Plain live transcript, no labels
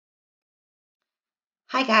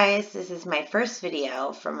Hi guys, this is my first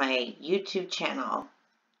video for my YouTube channel.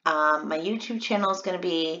 My YouTube channel is going to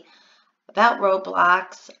be about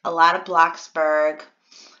Roblox, a lot of Bloxburg.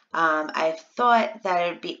 I thought that it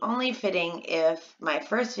would be only fitting if my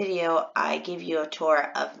first video I give you a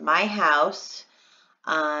tour of my house.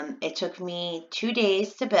 It took me 2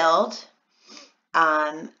 days to build.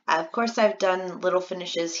 Of course, I've done little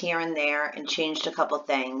finishes here and there and changed a couple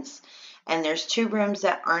things. And there's 2 rooms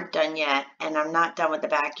that aren't done yet, and I'm not done with the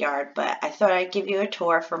backyard, but I thought I'd give you a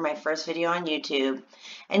tour for my first video on YouTube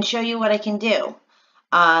and show you what I can do.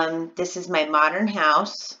 This is my modern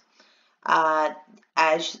house.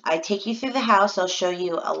 As I take you through the house, I'll show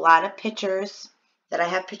you a lot of pictures that I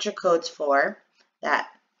have picture codes for that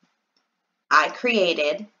I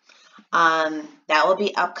created. That will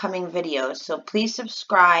be upcoming videos, so please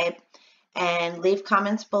subscribe and leave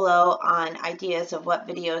comments below on ideas of what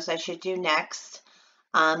videos I should do next.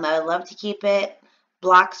 I would love to keep it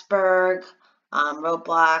Bloxburg,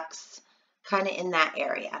 Roblox, kind of in that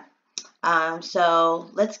area. So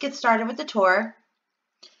let's get started with the tour.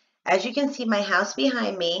 As you can see, my house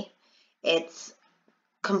behind me, it's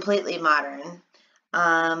completely modern.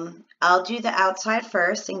 I'll do the outside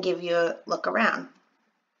first and give you a look around.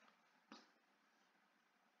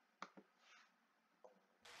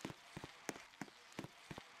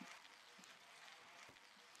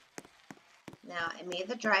 Now, I made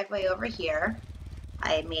the driveway over here.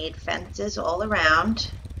 I made fences all around.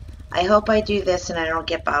 I hope I do this and I don't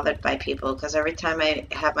get bothered by people, because every time I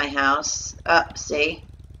have my house up, see,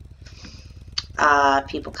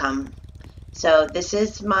 people come. So this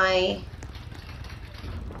is my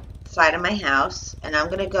side of my house, and I'm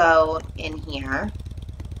going to go in here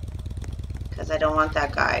because I don't want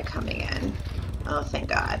that guy coming in. Oh, thank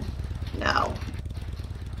God. No.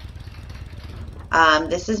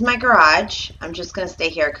 This is my garage. I'm just going to stay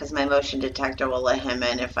here because my motion detector will let him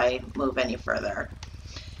in if I move any further.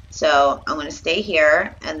 So I'm going to stay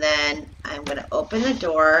here, and then I'm going to open the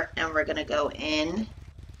door and we're going to go in.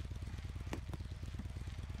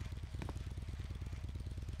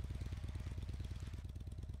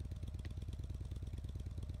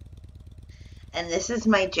 And this is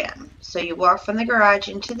my gym. So you walk from the garage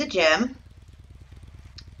into the gym.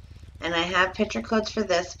 And I have picture codes for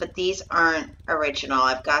this, but these aren't original.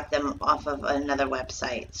 I've got them off of another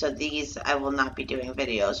website. So these I will not be doing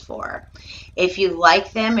videos for. If you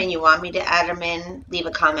like them and you want me to add them in, leave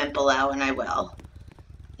a comment below and I will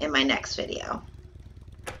in my next video.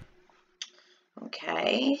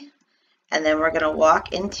 Okay. And then we're going to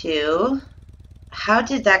walk into, how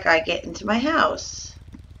did that guy get into my house?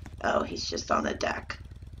 Oh, he's just on the deck.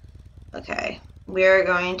 Okay. We're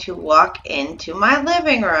going to walk into my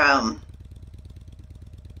living room.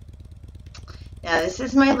 Now this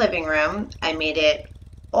is my living room. I made it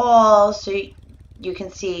all so you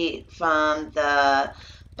can see from the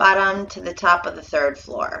bottom to the top of the 3rd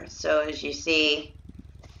floor. So as you see,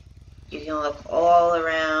 you can look all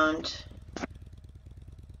around.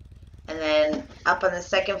 And then up on the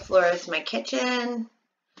 2nd floor is my kitchen.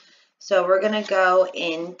 So we're going to go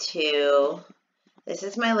into, this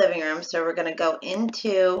is my living room, so we're going to go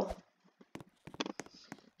into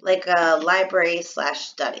like a library /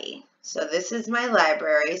 study. So this is my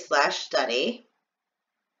library / study.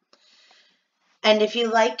 And if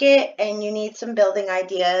you like it and you need some building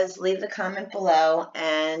ideas, leave the comment below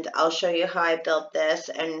and I'll show you how I built this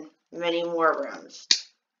and many more rooms.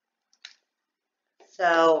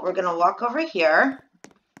 So we're going to walk over here.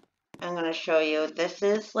 I'm going to show you, this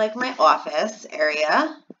is like my office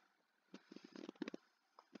area.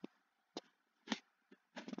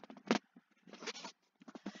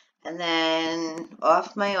 And then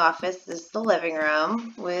off my office is the living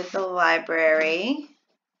room with the library.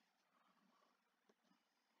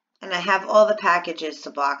 And I have all the packages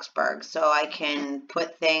to Bloxburg, so I can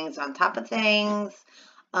put things on top of things.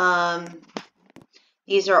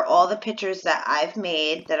 These are all the pictures that I've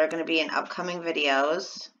made that are going to be in upcoming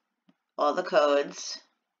videos. All the codes.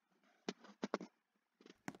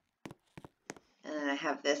 And then I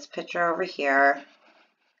have this picture over here.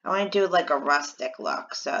 I want to do like a rustic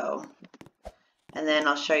look, so. And then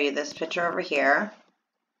I'll show you this picture over here.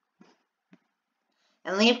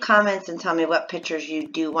 And leave comments and tell me what pictures you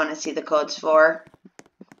do want to see the codes for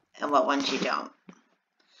and what ones you don't.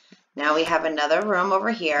 Now we have another room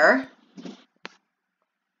over here.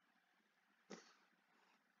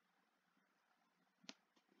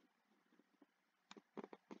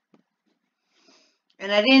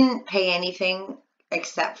 And I didn't pay anything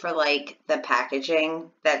except for like the packaging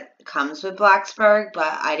that comes with Bloxburg, but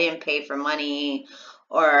I didn't pay for money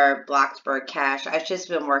or Bloxburg cash. I've just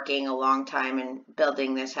been working a long time and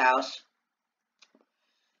building this house.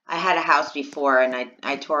 I had a house before and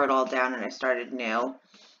I tore it all down and I started new.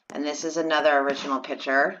 And this is another original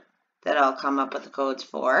picture that I'll come up with the codes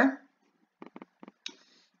for.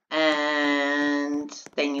 And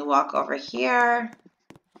then you walk over here.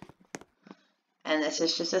 And this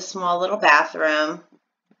is just a small little bathroom.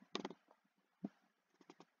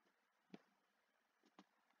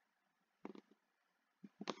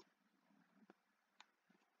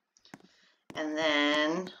 And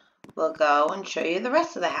then we'll go and show you the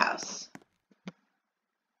rest of the house.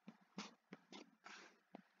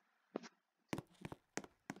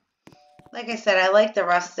 Like I said, I like the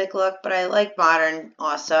rustic look, but I like modern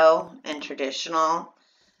also and traditional.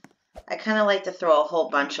 I kind of like to throw a whole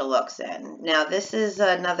bunch of looks in. Now this is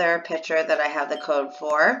another picture that I have the code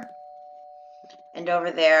for. And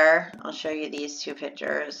over there, I'll show you these two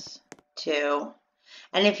pictures too.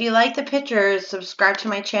 And if you like the pictures, subscribe to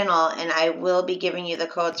my channel and I will be giving you the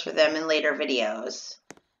codes for them in later videos.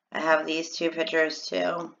 I have these two pictures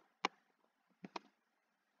too.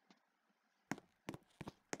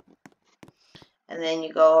 And then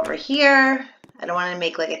you go over here. I don't want to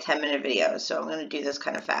make like a 10-minute video, so I'm going to do this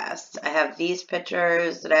kind of fast. I have these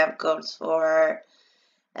pictures that I have codes for.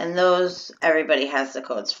 And those, everybody has the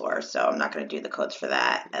codes for, so I'm not going to do the codes for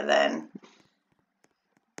that. And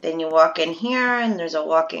then you walk in here, and there's a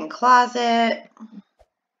walk-in closet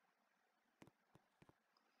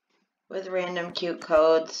with random cute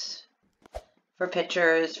codes for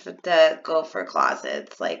pictures that go for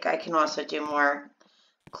closets. Like, I can also do more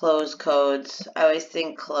clothes codes. I always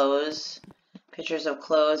think clothes, pictures of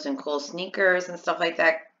clothes and cool sneakers and stuff like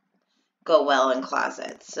that go well in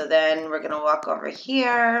closets. So then we're going to walk over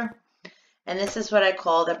here, and this is what I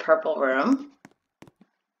call the purple room.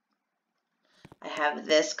 I have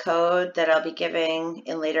this code that I'll be giving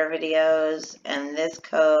in later videos, and this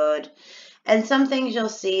code, and some things you'll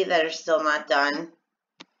see that are still not done.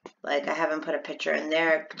 Like I haven't put a picture in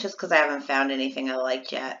there just because I haven't found anything I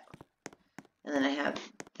liked yet. And then I have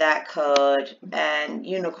that code, and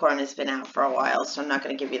unicorn has been out for a while, so I'm not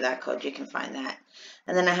going to give you that code. You can find that.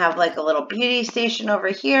 And then I have like a little beauty station over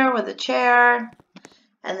here with a chair.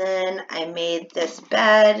 And then I made this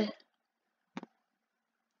bed.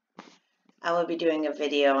 I will be doing a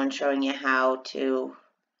video and showing you how to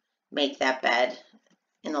make that bed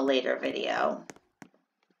in a later video.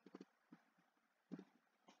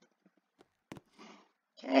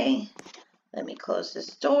 Okay, let me close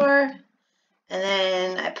this door. And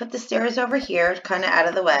then I put the stairs over here, kind of out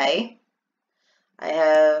of the way. I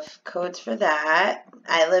have codes for that.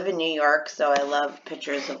 I live in New York, so I love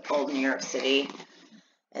pictures of old New York City.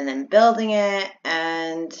 And then building it,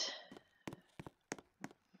 and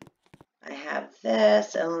I have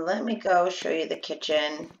this, and let me go show you the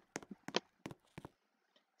kitchen.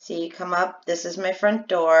 See, you come up, this is my front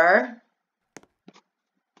door.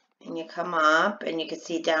 And you come up, and you can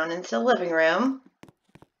see down into the living room.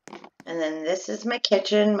 And then this is my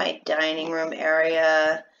kitchen, my dining room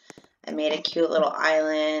area. I made a cute little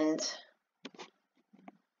island.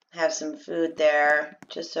 Have some food there,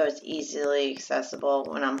 just so it's easily accessible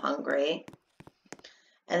when I'm hungry.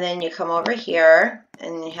 And then you come over here,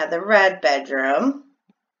 and you have the red bedroom.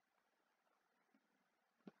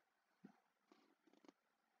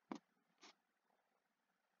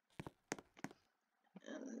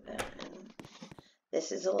 And then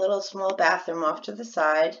this is a little small bathroom off to the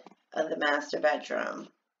side of the master bedroom.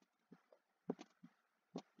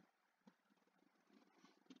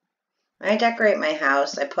 When I decorate my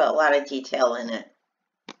house, I put a lot of detail in it.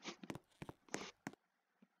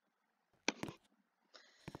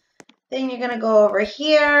 Then you're going to go over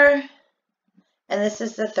here, and this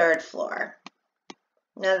is the third floor.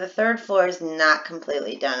 Now the third floor is not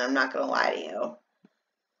completely done, I'm not going to lie to you.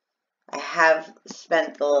 I have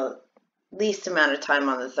spent the least amount of time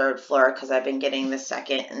on the third floor because I've been getting the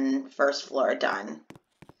second and first floor done.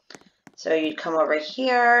 So you'd come over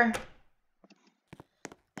here,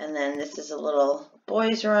 and then this is a little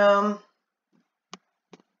boys' room.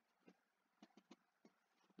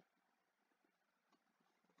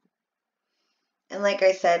 And like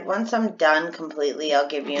I said, once I'm done completely, I'll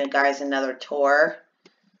give you guys another tour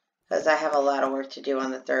because I have a lot of work to do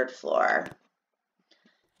on the third floor.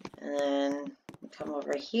 And then come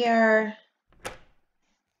over here.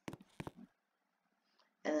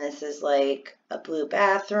 And this is like a blue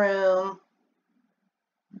bathroom.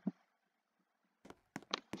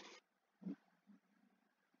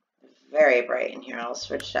 Very bright in here. I'll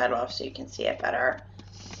switch that off so you can see it better.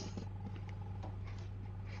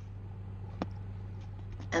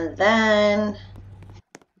 And then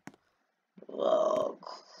we'll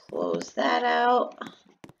close that out.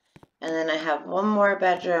 And then I have one more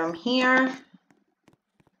bedroom here.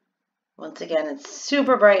 Once again, it's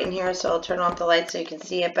super bright in here, so I'll turn off the light so you can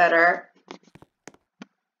see it better.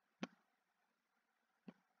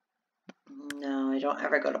 No, I don't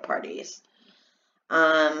ever go to parties.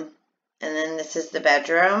 And then this is the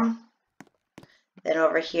bedroom. Then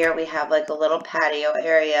over here we have like a little patio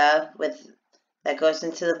area that goes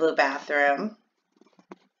into the blue bathroom.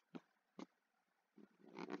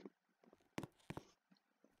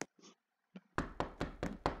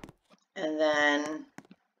 And then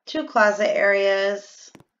 2 closet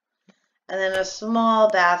areas. And then a small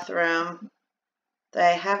bathroom that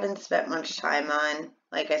I haven't spent much time on.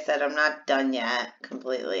 Like I said, I'm not done yet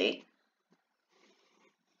completely.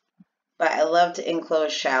 But I love to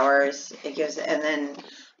enclose showers. It gives, and then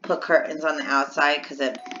put curtains on the outside because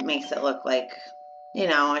it makes it look like, you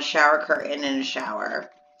know, a shower curtain in a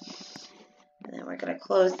shower. And then we're going to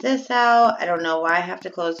close this out. I don't know why I have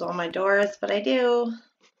to close all my doors, but I do.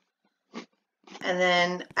 And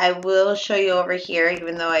then I will show you over here,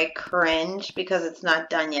 even though I cringe because it's not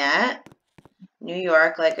done yet. New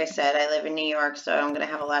York, like I said, I live in New York, so I'm going to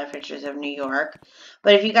have a lot of pictures of New York.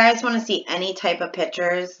 But if you guys want to see any type of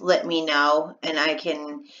pictures, let me know, and I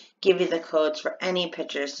can give you the codes for any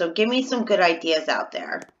pictures. So give me some good ideas out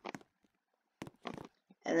there.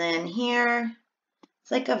 And then here, it's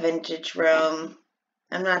like a vintage room.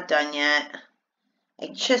 I'm not done yet. I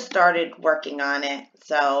just started working on it,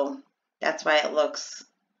 so that's why it looks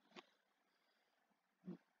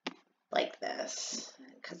like this,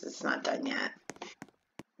 because it's not done yet.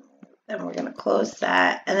 And we're going to close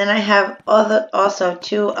that. And then I have also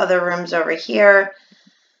 2 other rooms over here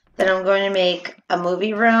that I'm going to make a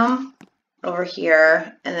movie room over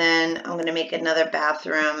here. And then I'm going to make another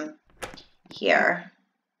bathroom here.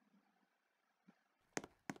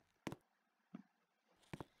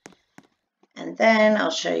 And then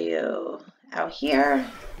I'll show you out here.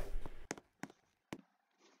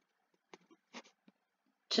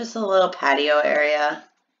 Just a little patio area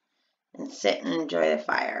and sit and enjoy the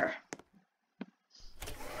fire.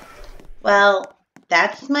 Well,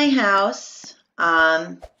 that's my house.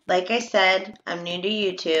 Like I said, I'm new to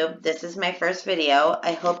YouTube. This is my first video.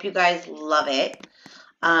 I hope you guys love it.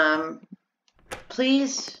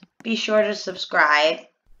 Please be sure to subscribe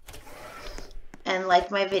and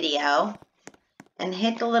like my video and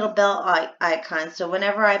hit the little bell icon so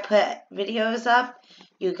whenever I put videos up,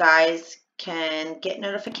 you guys can get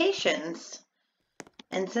notifications.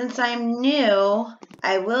 And since I'm new,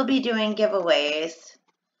 I will be doing giveaways.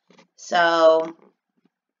 So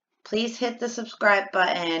please hit the subscribe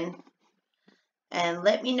button and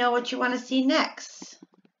let me know what you want to see next.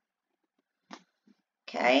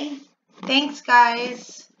 Okay? Thanks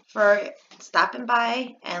guys for stopping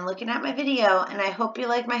by and looking at my video, and I hope you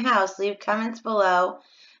like my house. Leave comments below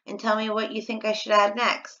and tell me what you think I should add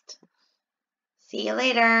next. See you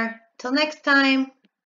later. Till next time.